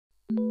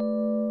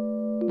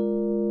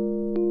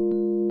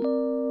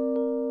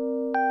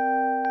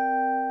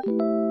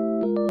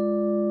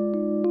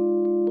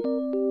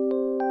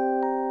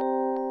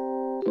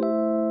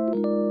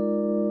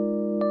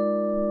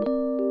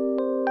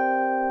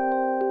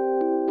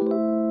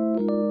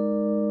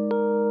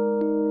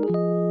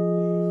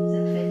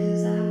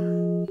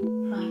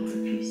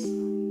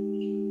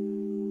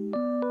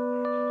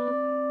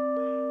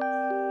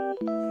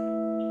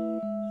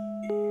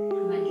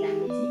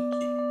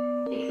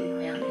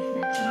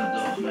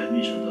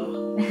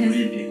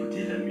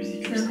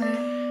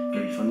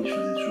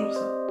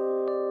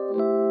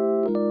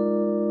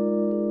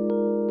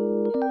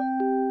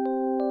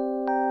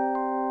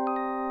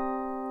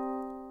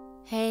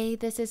Hey,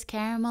 this is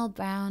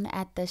CaramelBrown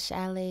at the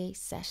Chalet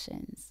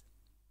Sessions.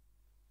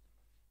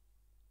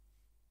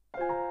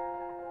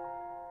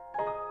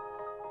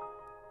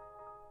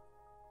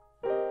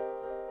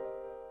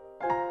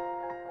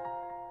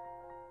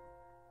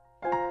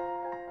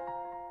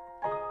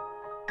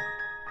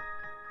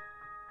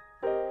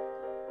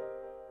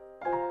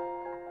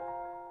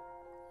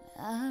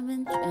 I've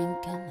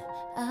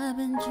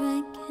been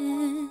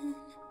drinking.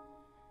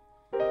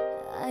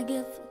 I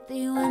get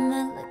filthy when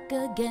the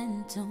liquor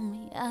getting to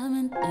me. I've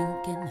been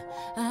thinking.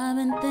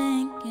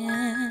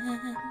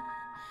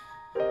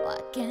 Why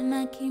can't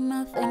I keep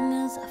my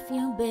fingers off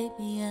you,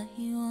 baby? I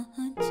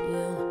want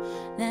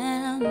you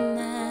now.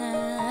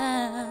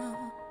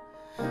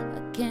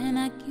 Why can't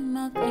I keep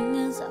my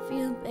fingers off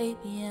you,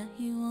 baby? I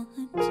want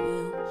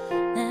you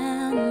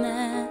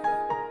now.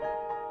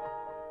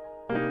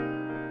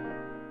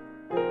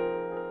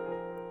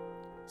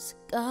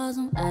 Cigars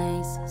on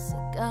ice,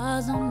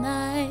 cigars on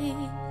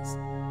ice.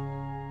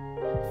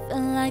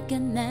 Feel like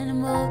an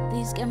animal,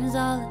 these cameras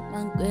all in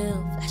my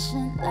grill.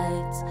 Flashing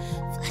lights,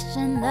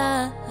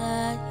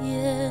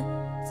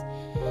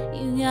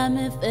 you got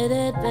me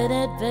fitted,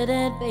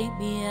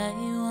 baby, I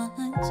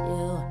want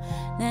you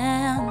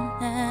now.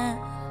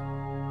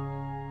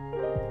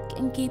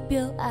 Can't keep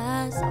your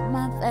eyes on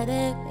my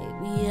fetid,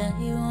 baby, I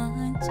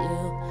want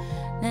you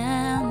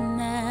now.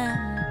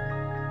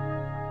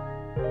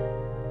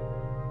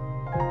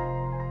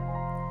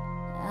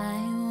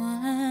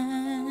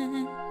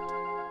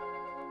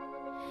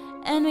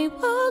 And we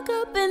woke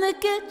up in the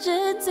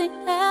kitchen, saying,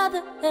 how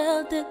the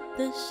hell did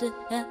this shit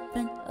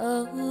happen?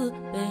 Oh,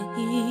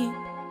 babe,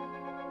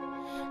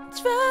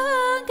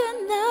 drunk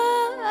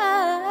enough,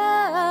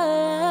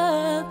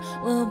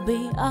 we'll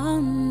be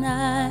all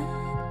night.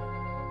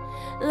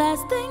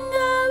 Last thing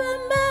I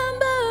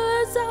remember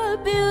is our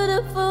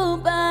beautiful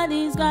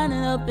bodies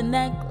grinding up in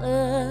that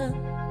club.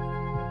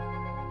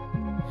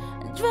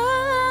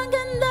 Drunk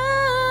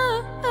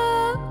enough,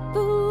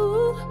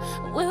 ooh,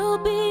 we'll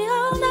be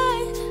all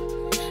night.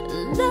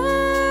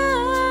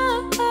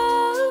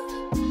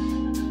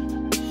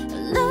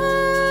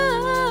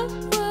 Love,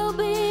 will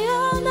be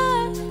all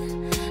night.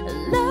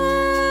 Love,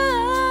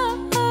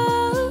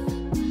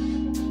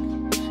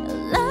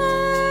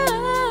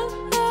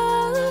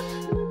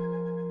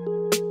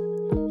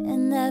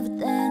 and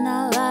everything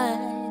alright.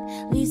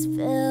 At least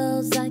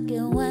feels like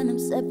it when I'm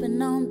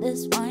sipping on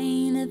this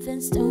wine. If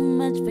it's too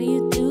much for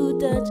you to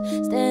touch,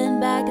 stand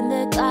back and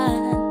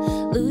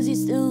decline. Lose your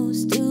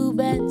snooze, too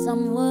bad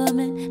some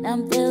woman. Now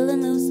I'm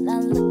feeling loose,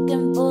 not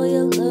looking for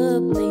your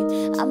love,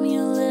 babe. I'm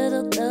your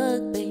little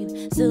thug, babe.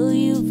 Still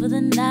you for the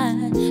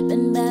night.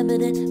 Been bad,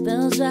 but it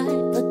feels right.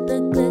 But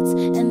the glitz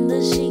and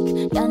the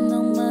chic. Got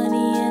no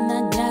money and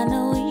I got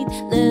no weed.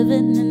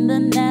 Living in the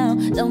now.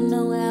 Don't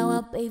know how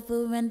I'll pay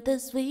for rent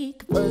this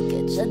week. Fuck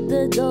it, shut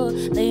the door.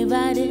 Lay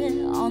right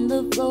here on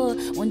the floor.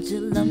 Won't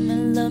you love me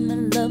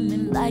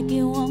like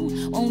you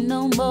won't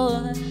no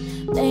more.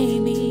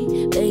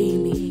 Baby,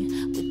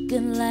 we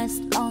can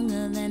last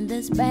longer than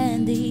this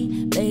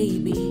brandy,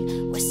 baby.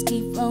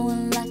 Whiskey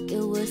flowing like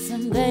it was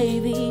some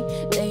gravy,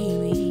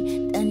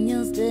 baby.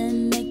 Daniels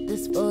didn't make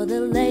this for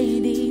the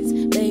ladies,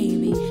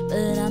 baby.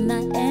 But I'm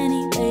not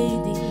any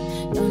lady,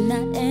 you're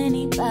not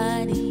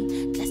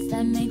anybody. Guess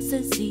that makes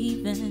us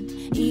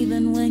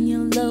even when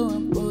you're low,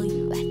 I'll pull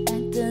you right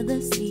back to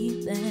the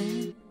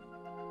ceiling.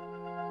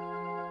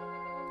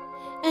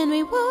 And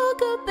we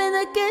woke up in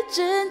the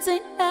kitchen,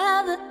 saying,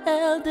 how the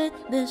hell did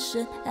this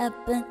shit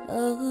happen?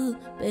 Oh,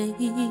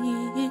 baby,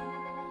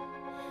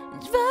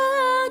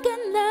 drunk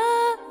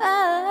enough,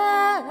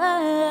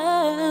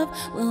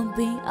 we'll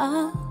be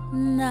all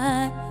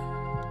night.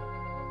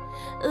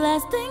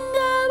 Last thing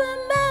I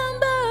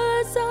remember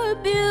is our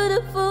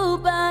beautiful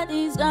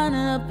bodies running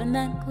up in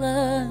that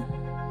club.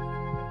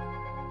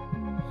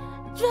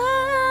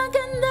 Drunk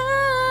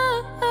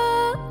enough,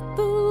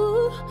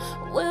 ooh,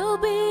 we'll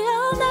be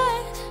all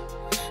night.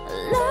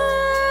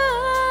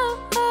 Love,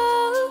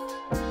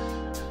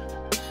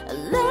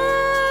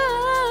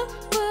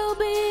 will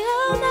be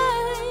all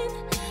night.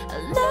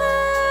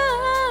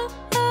 Love,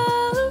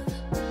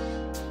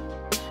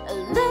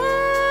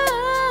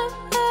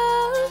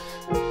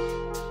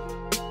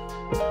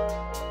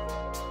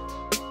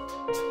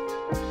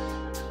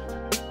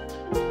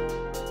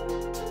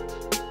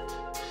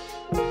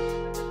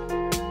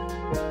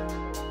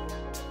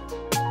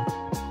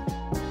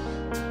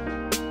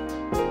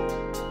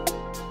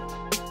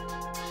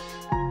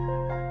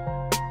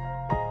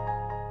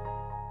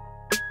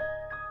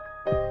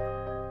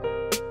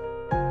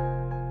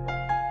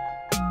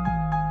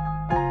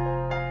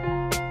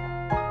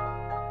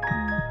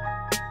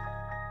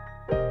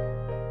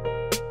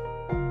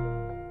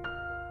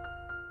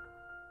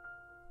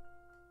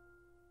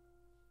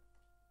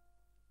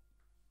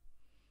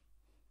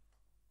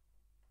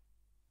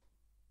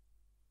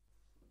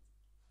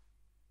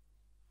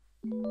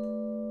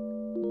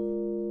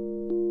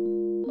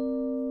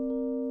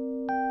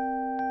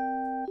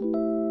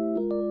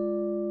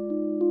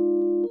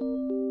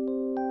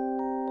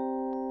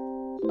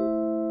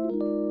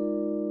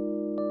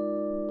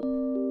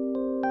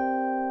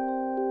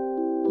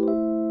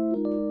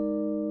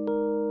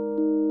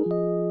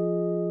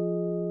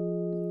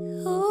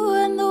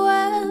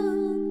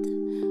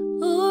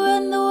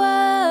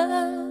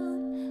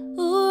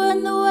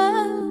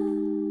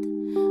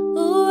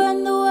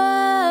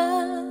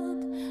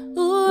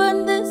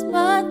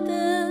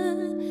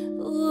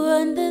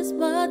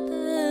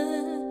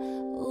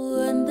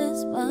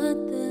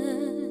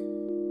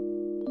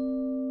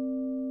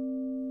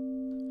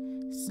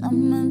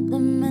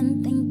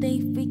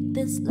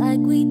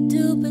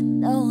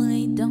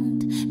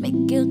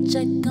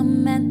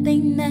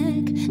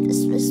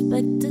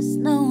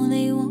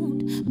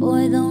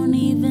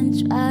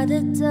 try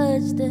to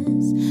touch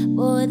this.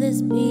 Boy,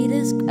 this beat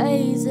is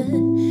crazy.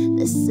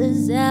 This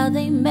is how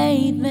they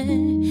made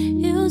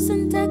me.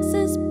 Houston,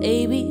 Texas,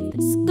 baby.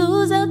 This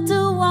goes out to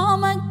all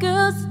my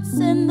girls that's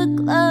in the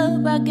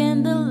club,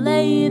 rocking the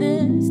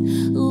latest,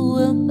 who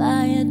will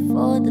buy it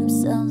for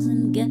themselves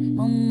and get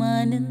more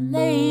money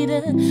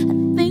later. I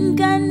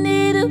think I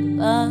need a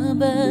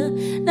barber.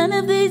 None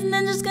of these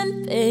ninjas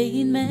can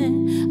fade me.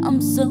 I'm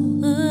so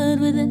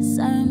good with this.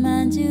 I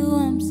remind you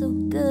I'm so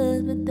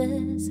good with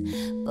this.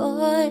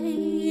 Boy,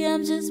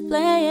 I'm just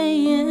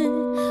playing.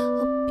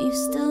 Hope you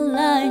still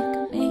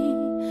like me.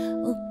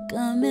 Oh,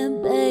 come here,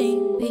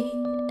 baby.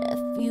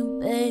 If you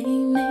pay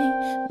me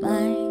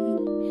my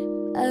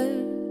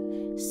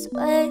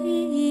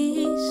persuasion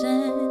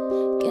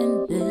can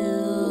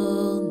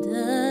build a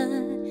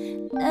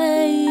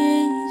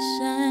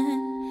nation.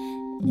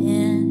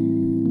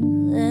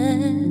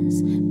 Endless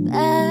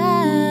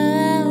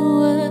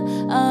power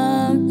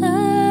of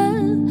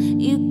love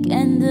you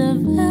can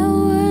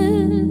devour.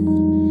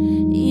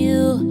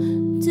 You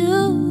do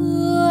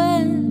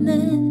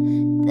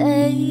anything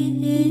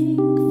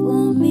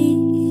for me.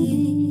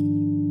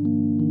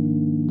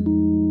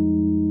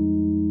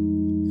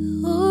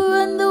 Who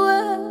run the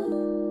world?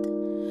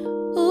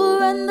 Who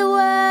run the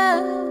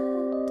world?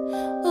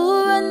 Who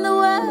run the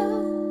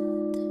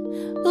world?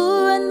 Who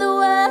run the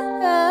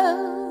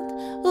world?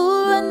 Who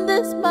run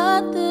this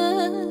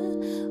mother?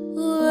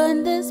 Who run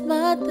this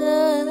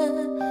mother?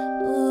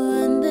 Who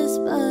run this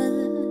mother?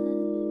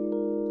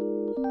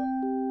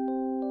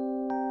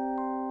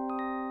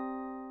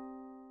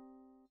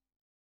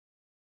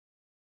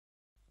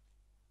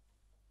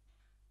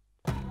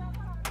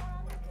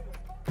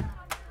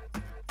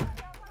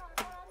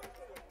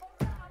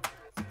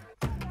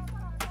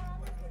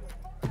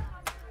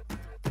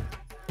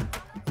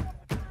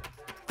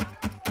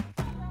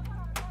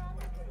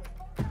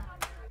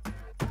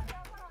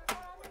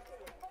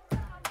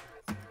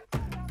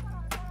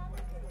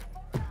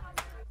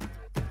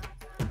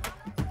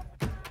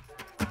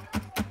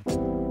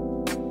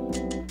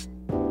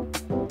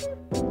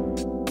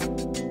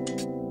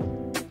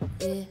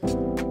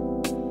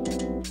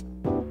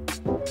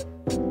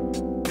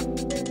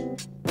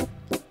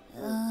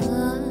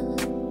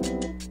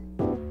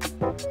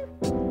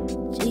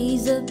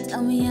 Jesus,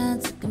 tell me how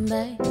to come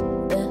back.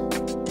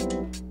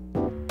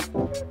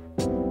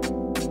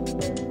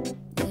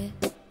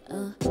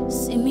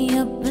 See me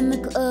up in the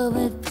club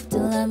with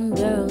 11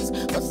 girls,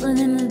 bustling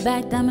in the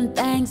back, diamond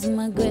things in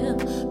my grill.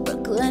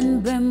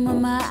 Brooklyn brim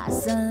with my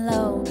eyes so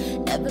low.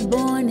 Never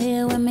born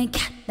here with me,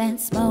 cat that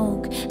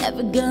smoke.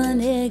 Every girl in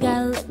here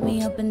gotta look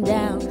me up and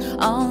down.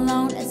 All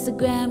on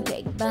Instagram,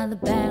 cake by the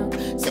pound.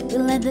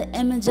 Circulate the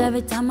image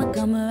every time I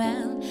come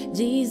around.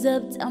 G's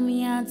up, tell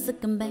me how to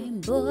come back.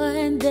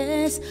 Boy,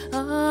 this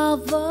all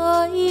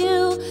for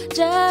you.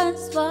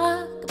 Just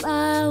walk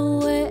my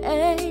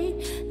way.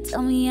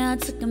 Tell me how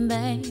to come,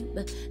 babe.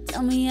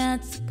 Tell me how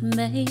to come,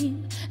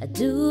 babe. I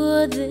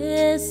do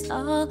this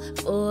all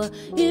for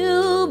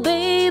you,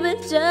 baby.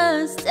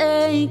 Just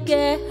take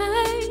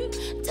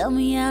it. Tell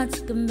me how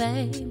to come,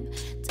 babe.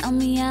 Tell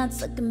me how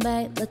it's looking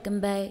back,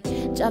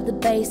 Drop the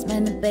bass,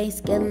 man, the bass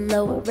get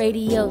lower.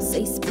 Radio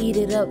say speed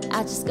it up,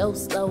 I just go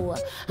slower.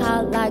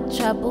 Hot like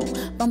trouble,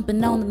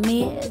 bumping on the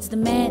mids. The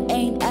man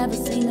ain't ever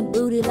seen a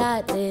booty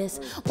like this.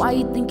 Why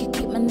you think you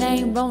keep my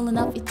name rolling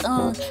off your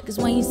tongue? Cause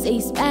when you say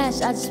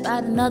smash, I just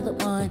write another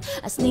one.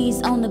 I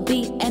sneeze on the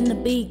beat and the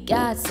beat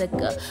got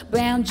sicker.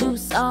 Brown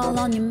juice all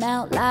on your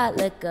mouth like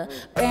liquor.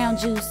 Brown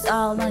juice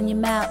all on your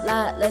mouth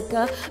like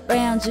liquor.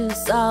 Brown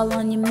juice all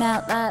on your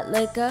mouth like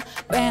liquor.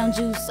 Brown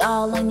juice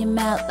all on your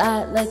mouth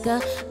like liquor,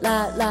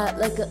 like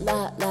liquor,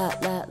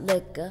 like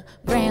liquor.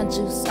 Brown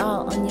juice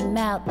all on your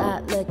mouth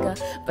like liquor.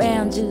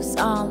 Brown juice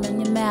all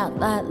on your mouth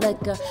like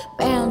liquor.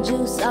 Brown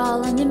juice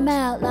all on your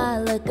mouth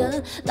like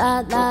liquor,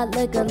 like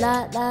liquor,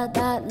 like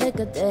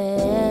liquor.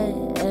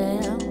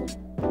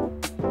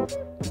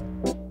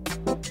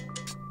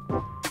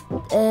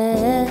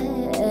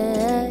 Damn.